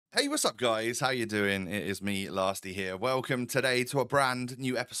Hey, what's up, guys? How you doing? It is me, Lasty here. Welcome today to a brand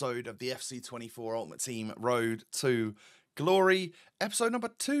new episode of the FC24 Ultimate Team Road to Glory, episode number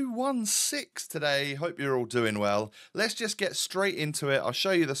 216 today. Hope you're all doing well. Let's just get straight into it. I'll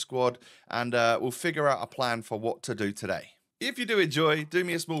show you the squad, and we'll figure out a plan for what to do today. If you do enjoy, do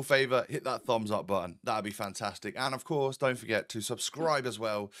me a small favor, hit that thumbs up button. That'd be fantastic. And of course, don't forget to subscribe as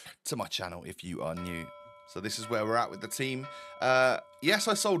well to my channel if you are new. So this is where we're at with the team. Yes,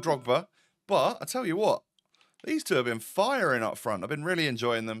 I sold Drogba, but I tell you what, these two have been firing up front. I've been really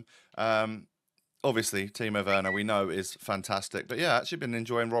enjoying them. Obviously, Timo Werner, we know, is fantastic. But yeah, actually been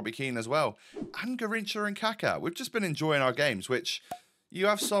enjoying Robbie Keane as well. And Garincha and Kaká. We've just been enjoying our games, which you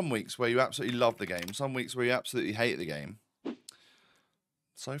have some weeks where you absolutely love the game. Some weeks where you absolutely hate the game.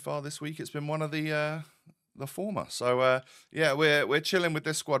 So far this week, it's been one of the former. So, yeah, we're chilling with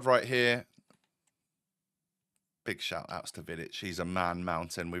this squad right here. Big shout outs to Vidic. He's a man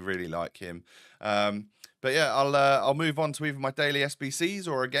mountain. We really like him. But yeah, I'll move on to either my daily SBCs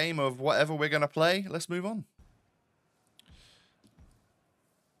or a game of whatever we're going to play. Let's move on.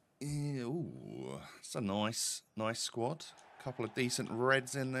 Ooh, it's a nice squad. A couple of decent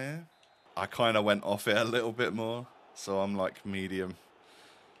reds in there. I kind of went off it a little bit more, so I'm like medium.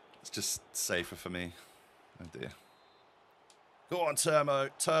 It's just safer for me. Oh dear. Go on, Turbo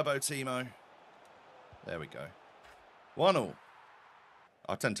Timo. There we go. 1-1.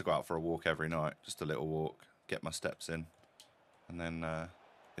 I tend to go out for a walk every night, just a little walk, get my steps in. And then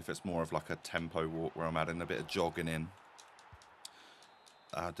if it's more of like a tempo walk where I'm adding a bit of jogging in,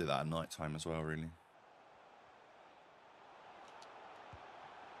 I'll do that at night time as well, really.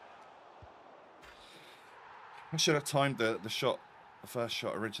 I should have timed the shot, the first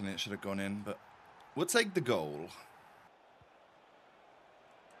shot originally. It should have gone in, but we'll take the goal.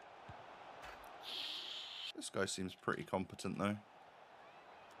 This guy seems pretty competent, though.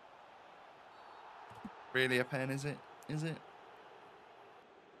 Really a pen, is it? Is it?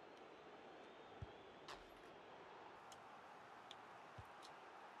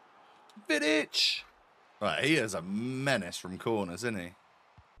 Vidic! Right, he is a menace from corners, isn't he?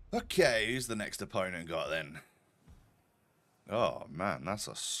 Okay, who's the next opponent got then? Oh, man, that's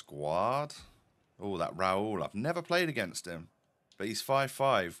a squad. Oh, that Raul. I've never played against him. But he's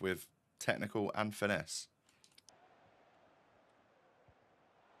 5'5" with technical and finesse.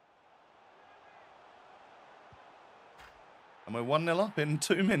 And we're 1-0 up in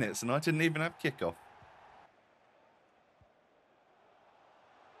 2 minutes, and I didn't even have kickoff.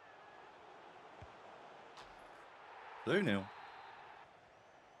 Two 0.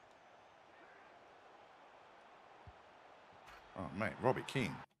 Oh, mate, Robbie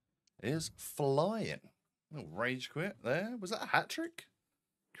Keane is flying. Little rage quit there. Was that a hat-trick?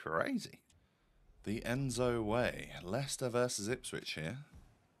 Crazy. The Enzo way. Leicester versus Ipswich here.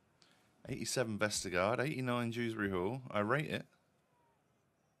 87 Vestergaard, 89 Dewsbury Hall. I rate it.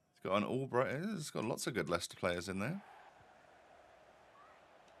 It's got an Albright. It's got lots of good Leicester players in there.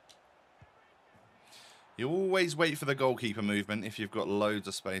 You always wait for the goalkeeper movement if you've got loads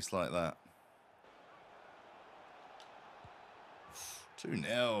of space like that.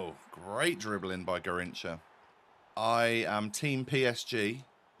 2-0. Great dribbling by Garincha. I am team PSG.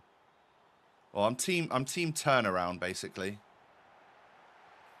 Well, I'm team turnaround, basically.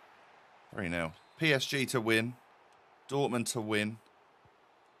 3-0. PSG to win. Dortmund to win.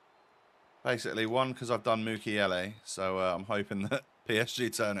 Basically, one, because I've done Mukiele, so I'm hoping that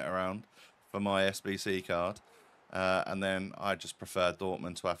PSG turn it around for my SBC card. And then I just prefer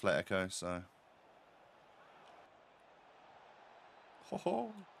Dortmund to Atletico, so...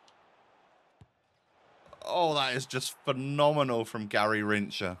 Oh, that is just phenomenal from Gary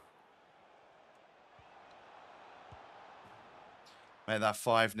Rincher. Made that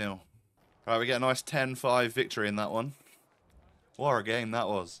 5-0. Right, we get a nice 10-5 victory in that one. What a game that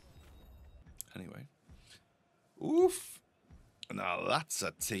was. Anyway. Oof. Now that's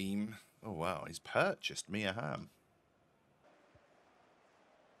a team. Oh, wow. He's purchased Mia Hamm.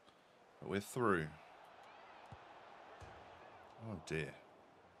 But we're through. Oh, dear.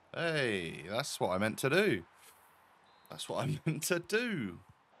 Hey, that's what I meant to do. That's what I meant to do.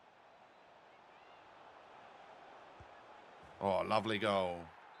 Oh, lovely goal.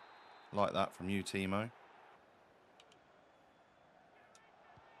 Like that from you, Timo.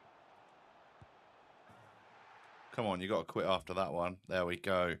 Come on, you got to quit after that one. There we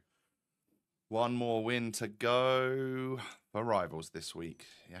go. One more win to go for rivals this week.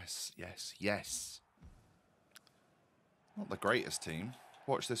 Yes, yes, yes. Not the greatest team.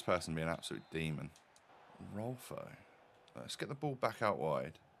 Watch this person be an absolute demon. Rolfo. Let's get the ball back out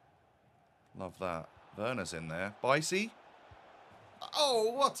wide. Love that. Werner's in there. Bicey.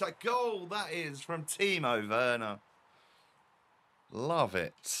 Oh, what a goal that is from Timo Werner. Love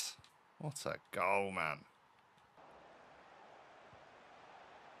it. What a goal, man.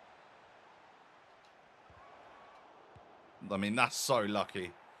 I mean, that's so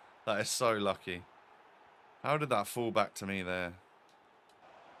lucky. That is so lucky. How did that fall back to me there?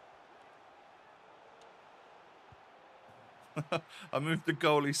 I moved the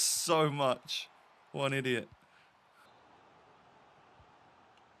goalie so much. What an idiot.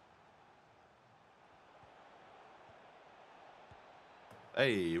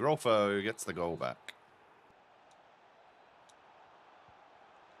 Hey, Rolfo gets the goal back.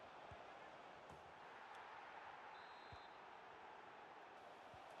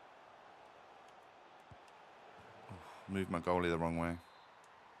 Moved my goalie the wrong way.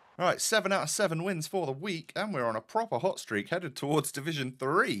 All right, 7 out of 7 wins for the week, and we're on a proper hot streak headed towards Division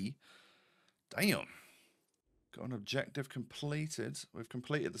 3. Damn. Got an objective completed. We've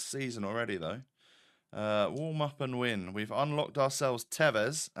completed the season already, though. Warm up and win. We've unlocked ourselves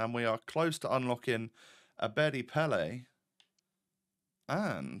Tevez, and we are close to unlocking Abedi Pele.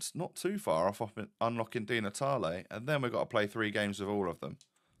 And not too far off unlocking Di Natale. And then we've got to play 3 games with all of them.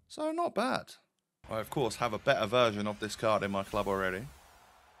 So not bad. I, of course, have a better version of this card in my club already.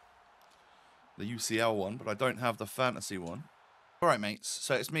 The UCL one, but I don't have the fantasy one. All right, mates.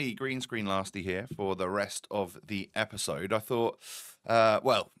 So it's me, Green Screen Lasty, here for the rest of the episode. I thought,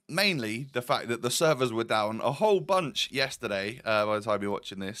 well, mainly the fact that the servers were down a whole bunch yesterday, by the time you're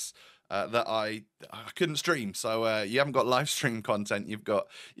watching this, that I couldn't stream. So you haven't got live stream content. You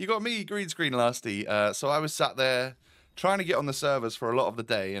got me, Green Screen Lasty. So I was sat there trying to get on the servers for a lot of the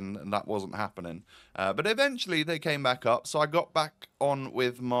day, and that wasn't happening. But eventually they came back up, so I got back on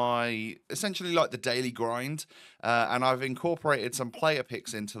with my, essentially like the daily grind, and I've incorporated some player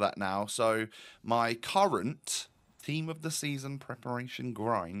picks into that now. So my current team of the season preparation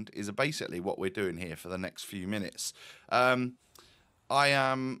grind is basically what we're doing here for the next few minutes. I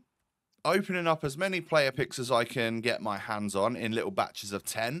am opening up as many player picks as I can get my hands on in little batches of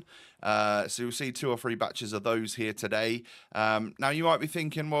 10. So you'll see 2 or 3 batches of those here today. Now you might be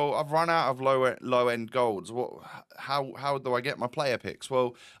thinking, well, I've run out of low end golds. How do I get my player picks?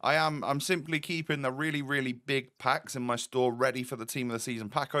 Well, I'm simply keeping the really big packs in my store ready for the team of the season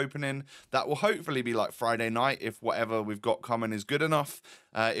pack opening. That will hopefully be like Friday night if whatever we've got coming is good enough.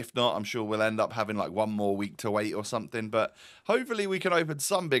 If not, I'm sure we'll end up having like 1 more week to wait or something. But hopefully we can open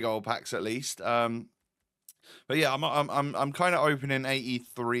some big old packs at least. But yeah, I'm kind of opening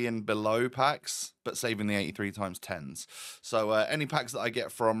 83 and below packs, but saving the 83 times 10s. So any packs that I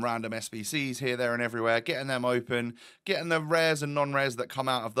get from random SBCs here, there, and everywhere, getting them open, getting the rares and non-rares that come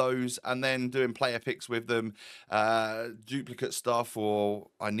out of those, and then doing player picks with them, duplicate stuff. Or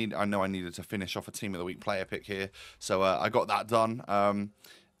I know I needed to finish off a team of the week player pick here, so I got that done.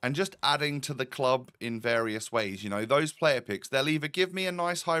 And just adding to the club in various ways. You know, those player picks, they'll either give me a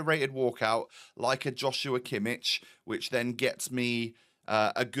nice high-rated walkout, like a Joshua Kimmich, which then gets me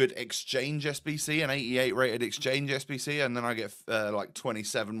a good exchange SBC, an 88-rated exchange SBC, and then I get like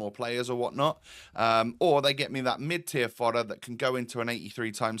 27 more players or whatnot. Or they get me that mid-tier fodder that can go into an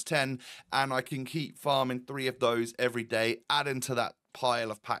 83 times 10, and I can keep farming 3 of those every day, adding to that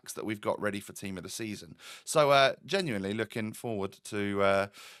pile of packs that we've got ready for team of the season. So genuinely looking forward to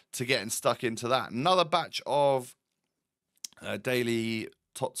getting stuck into that. Another batch of daily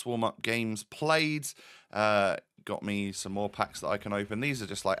TOTS warm-up games played. Got me some more packs that I can open. These are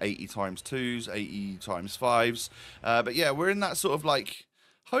just like 80 times 2s, 80 times 5s. But yeah, we're in that sort of like,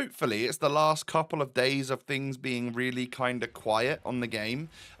 hopefully it's the last couple of days of things being really kind of quiet on the game.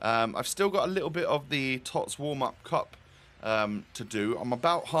 I've still got a little bit of the TOTS warm-up cup to do. I'm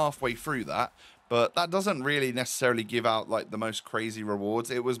about halfway through that, but that doesn't really necessarily give out like the most crazy rewards.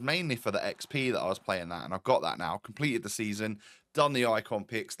 It was mainly for the XP that I was playing that, and I've got that now. Completed the season, done the icon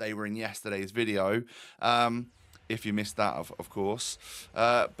picks. They were in yesterday's video. If you missed that, of course.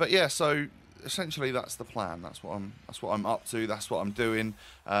 But yeah, so essentially that's the plan. That's what I'm up to. That's what I'm doing.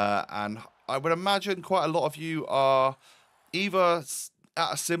 And I would imagine quite a lot of you are either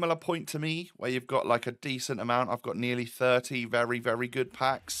at a similar point to me, where you've got like a decent amount. I've got nearly 30 very good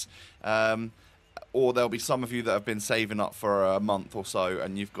packs, or there'll be some of you that have been saving up for a month or so,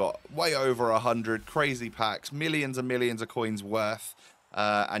 and you've got way over 100 crazy packs, millions and millions of coins worth,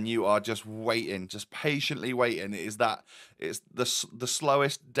 and you are just waiting, just patiently waiting. It's the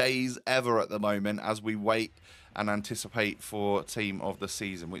slowest days ever at the moment as we wait and anticipate for team of the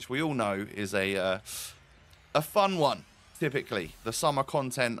season, which we all know is a fun one. Typically, the summer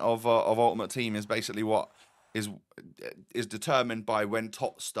content of Ultimate Team is basically what is determined by when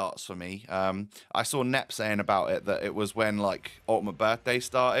TOTS starts for me. I saw Nep saying about it that it was when like Ultimate Birthday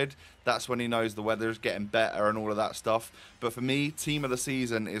started. That's when he knows the weather's getting better and all of that stuff. But for me, Team of the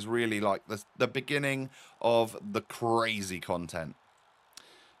Season is really like the beginning of the crazy content,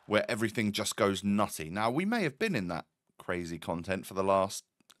 where everything just goes nutty. Now, we may have been in that crazy content for the last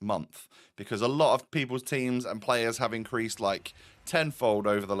month, because a lot of people's teams and players have increased like tenfold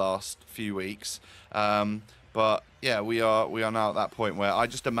over the last few weeks. But yeah, we are now at that point where I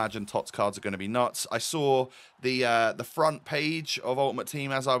just imagine TOTS cards are going to be nuts. I saw the front page of Ultimate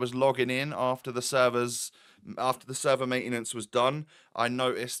Team as I was logging in after the server maintenance was done. I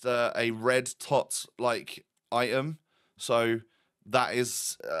noticed a red TOTS like item, so that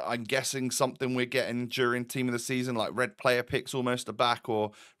is, I'm guessing, something we're getting during Team of the Season, like red player picks almost are back,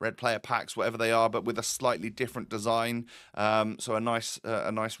 or red player packs, whatever they are, but with a slightly different design. So a nice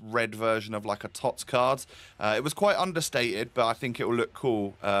red version of like a TOTS card. It was quite understated, but I think it will look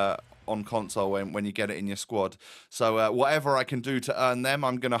cool on console when you get it in your squad. So whatever I can do to earn them,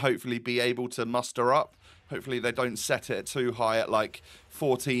 I'm going to hopefully be able to muster up. Hopefully they don't set it too high at like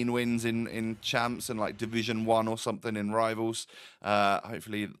 14 wins in champs and like Division 1 or something in rivals.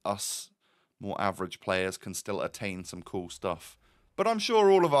 Hopefully us more average players can still attain some cool stuff. But I'm sure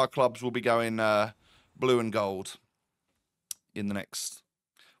all of our clubs will be going blue and gold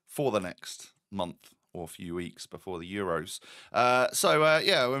for the next month or a few weeks before the Euros.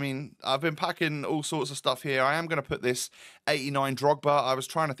 Yeah, I mean, I've been packing all sorts of stuff here. I am going to put this 89 Drogba. I was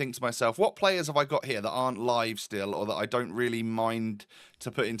trying to think to myself, what players have I got here that aren't live still, or that I don't really mind to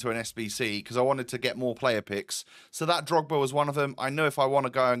put into an SBC, because I wanted to get more player picks. So that Drogba was one of them. I know if I want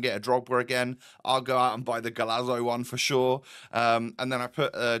to go and get a Drogba again, I'll go out and buy the Galazzo one for sure. And then I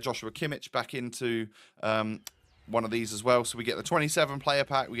put Joshua Kimmich back into one of these as well, so we get the 27 player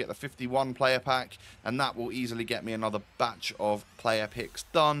pack, we get the 51 player pack, and that will easily get me another batch of player picks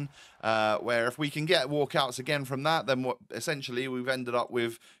done, where if we can get walkouts again from that, then essentially we've ended up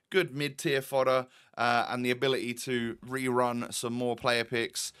with good mid-tier fodder and the ability to rerun some more player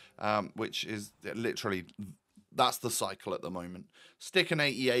picks, which is literally, that's the cycle at the moment. Stick an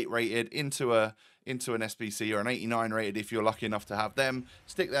 88 rated into an SBC, or an 89 rated if you're lucky enough to have them.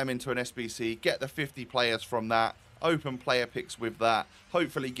 Stick them into an SBC, get the 50 players from that, open player picks with that,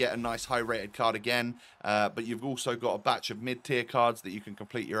 hopefully get a nice high rated card again, but you've also got a batch of mid-tier cards that you can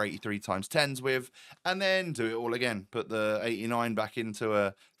complete your 83 times 10s with, and then do it all again. Put the 89 back into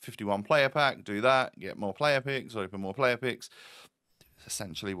a 51 player pack, do that, get more player picks, open more player picks. That's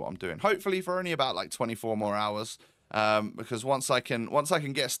essentially what I'm doing, hopefully for only about like 24 more hours. Because once I can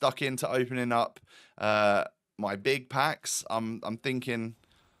get stuck into opening up my big packs, I'm thinking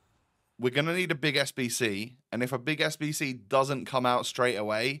we're gonna need a big SBC, and if a big SBC doesn't come out straight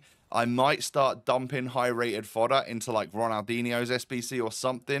away, I might start dumping high-rated fodder into like Ronaldinho's SBC or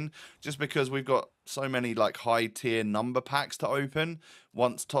something, just because we've got so many like high-tier number packs to open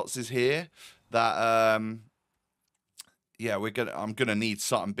once TOTS is here that yeah, I'm gonna need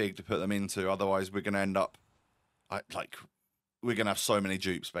something big to put them into. Otherwise, we're gonna end up we're going to have so many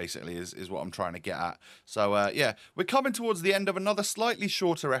dupes, basically, is what I'm trying to get at. So, yeah, we're coming towards the end of another slightly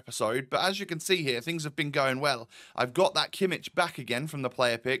shorter episode, but as you can see here, things have been going well. I've got that Kimmich back again from the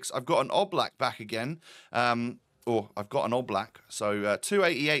player picks. I've got an Oblak back again, or I've got an Oblak. So, 2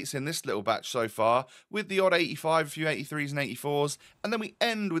 88s in this little batch so far, with the odd 85, a few 83s and 84s, and then we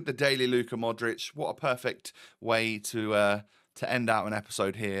end with the daily Luka Modric. What a perfect way to end out an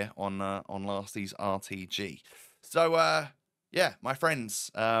episode here on Lastie's RTG. So, yeah, my friends,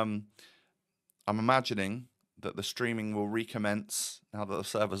 I'm imagining that the streaming will recommence now that the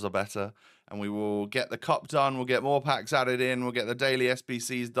servers are better, and we will get the cup done, we'll get more packs added in, we'll get the daily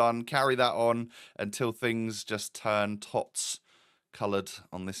SBCs done, carry that on until things just turn TOTS coloured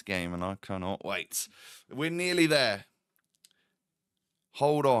on this game, and I cannot wait. We're nearly there.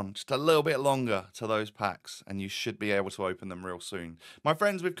 Hold on just a little bit longer to those packs, and you should be able to open them real soon. My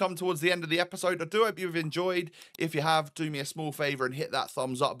friends, we've come towards the end of the episode. I do hope you've enjoyed. If you have, do me a small favour and hit that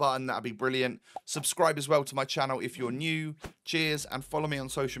thumbs up button. That'd be brilliant. Subscribe as well to my channel if you're new. Cheers, and follow me on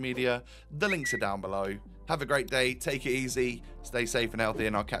social media. The links are down below. Have a great day. Take it easy. Stay safe and healthy,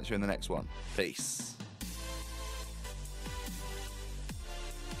 and I'll catch you in the next one. Peace.